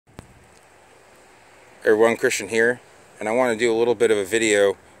Everyone, Christian here, and I want to do a little bit of a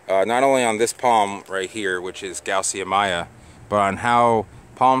video not only on this palm right here, which is Gaussia Maya, but on how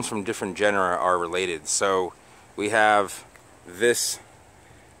palms from different genera are related. So we have this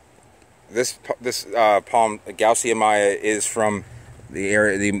palm, Gaussia Maya, is from the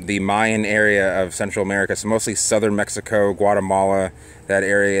area, the Mayan area of Central America, so mostly southern Mexico, Guatemala, that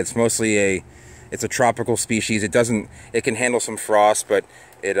area. It's mostly it's a tropical species. It can handle some frost, but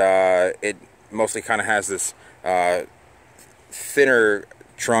it mostly kind of has this thinner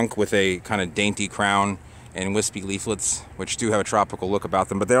trunk with a kind of dainty crown and wispy leaflets, which do have a tropical look about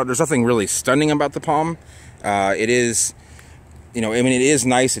them. But there's nothing really stunning about the palm. It is, it is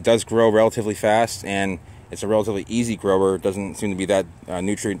nice. It does grow relatively fast, and it's a relatively easy grower. It doesn't seem to be that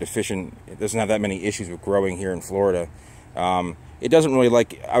nutrient deficient. It doesn't have that many issues with growing here in Florida. It doesn't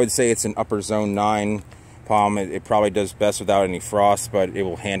really I would say it's an upper zone 9 palm. It probably does best without any frost, but it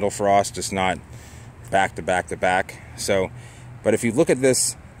will handle frost, just not back to back to back. So, but if you look at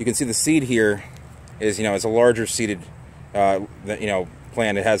this, you can see the seed here is, it's a larger seeded,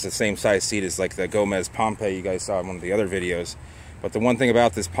 plant. It has the same size seed as like the Gomez Pompeii you guys saw in one of the other videos. But the one thing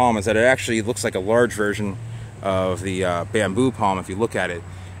about this palm is that it actually looks like a large version of the bamboo palm. If you look at it,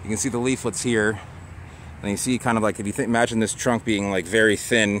 you can see the leaflets here, and you see kind of like, if you imagine this trunk being like very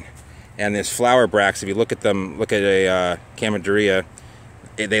thin, and this flower bracts, if you look at them, look at a Chamaedorea,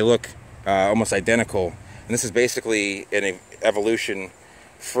 they look almost identical. And this is basically an evolution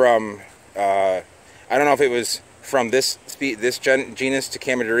from, I don't know if it was from this genus to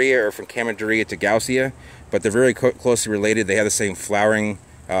Chamaedorea or from Chamaedorea to Gaussia, but they're very closely related. They have the same flowering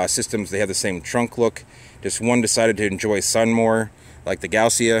systems. They have the same trunk look. Just one decided to enjoy sun more, like the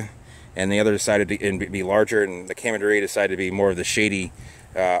Gaussia, and the other decided to be larger, and the Chamaedorea decided to be more of the shady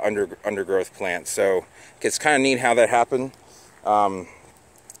undergrowth plant. So it's kind of neat how that happened.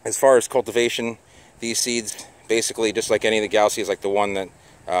 As far as cultivation, these seeds, basically just like any of the Gaussias, like the one that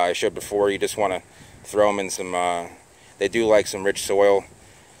I showed before, you just want to throw them in some, they do like some rich soil.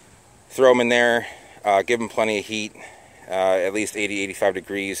 Throw them in there, give them plenty of heat, at least 80-85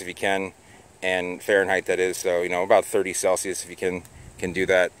 degrees if you can, and Fahrenheit that is, so about 30 Celsius if you can do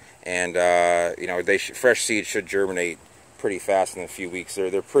that. And fresh seeds should germinate pretty fast in a few weeks.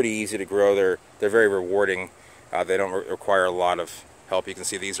 They're pretty easy to grow. They're very rewarding. They don't require a lot of help. You can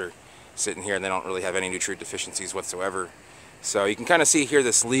see these are sitting here and they don't really have any nutrient deficiencies whatsoever. So you can kind of see here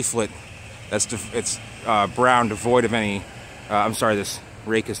this leaflet it's brown, devoid of any this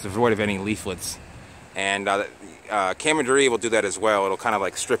rake is devoid of any leaflets, and Chamaedorea will do that as well. It'll kind of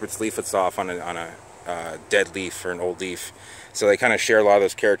like strip its leaflets off on a dead leaf or an old leaf. So they kind of share a lot of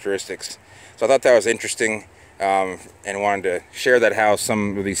those characteristics. So I thought that was interesting, and wanted to share that how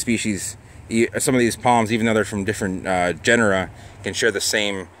some of these species, some of these palms, even though they're from different genera, can share the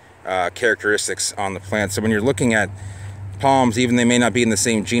same characteristics on the plant. So when you're looking at palms, even they may not be in the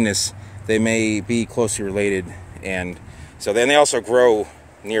same genus, they may be closely related. And so then they also grow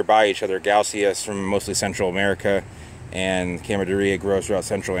nearby each other. Gaussia is from mostly Central America, and Chamaedorea grows throughout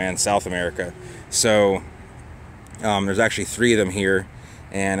Central and South America. So there's actually 3 of them here,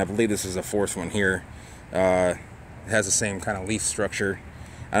 and I believe this is the 4th one here. It has the same kind of leaf structure.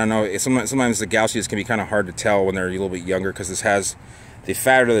 I don't know, sometimes the Gaussias can be kind of hard to tell when they're a little bit younger, because this has the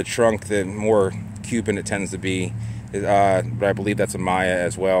fatter the trunk, the more cupen it tends to be. But I believe that's a Maya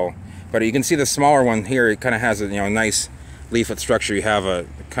as well. But you can see the smaller one here, it kind of has a nice leaflet structure. You have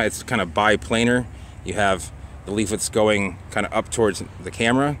it's kind of biplanar. You have the leaflets going kind of up towards the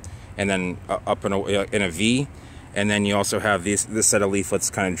camera, and then up in a V. And then you also have this set of leaflets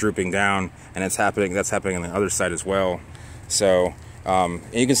kind of drooping down, and that's happening on the other side as well. So and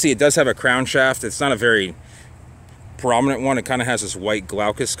you can see it does have a crown shaft. It's not a very prominent one. It kind of has this white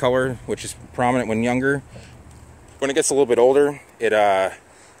glaucous color, which is prominent when younger. When it gets a little bit older, it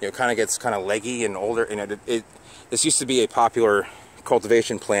kind of gets kind of leggy and older. And this used to be a popular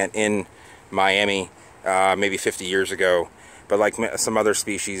cultivation plant in Miami maybe 50 years ago, but like some other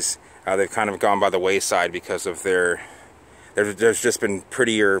species, they've kind of gone by the wayside because of there's just been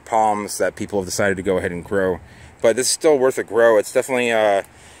prettier palms that people have decided to go ahead and grow. But this is still worth a grow. It's definitely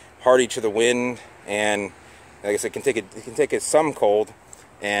hardy to the wind, and like I said, it can take some cold,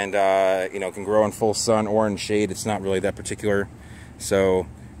 and can grow in full sun or in shade. It's not really that particular. So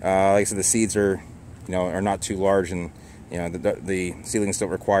like I said, the seeds are not too large, and the seedlings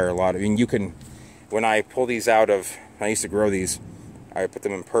don't require a lot. I mean, when I pull these out of, I used to grow these, I put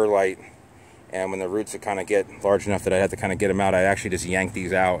them in perlite, and when the roots would kind of get large enough that I had to kind of get them out, I actually just yanked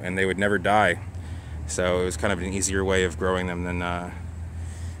these out, and they would never die. So it was kind of an easier way of growing them than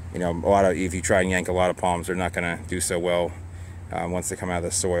if you try and yank a lot of palms, they're not going to do so well once they come out of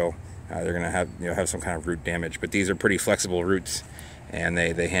the soil. they're going to have some kind of root damage. But these are pretty flexible roots, and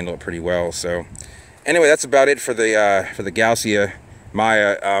they handle it pretty well. So anyway, that's about it for the Gaussia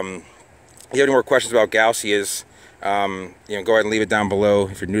Maya. If you have any more questions about Gaussias, go ahead and leave it down below.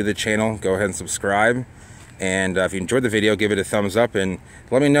 If you're new to the channel, go ahead and subscribe. And if you enjoyed the video, give it a thumbs up, and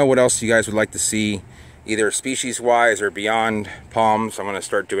let me know what else you guys would like to see, either species-wise or beyond palms. I'm going to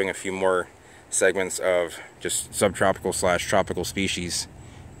start doing a few more segments of just subtropical / tropical species,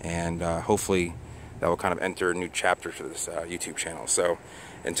 and hopefully that will kind of enter a new chapter to this YouTube channel. So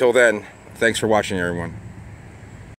until then, thanks for watching, everyone.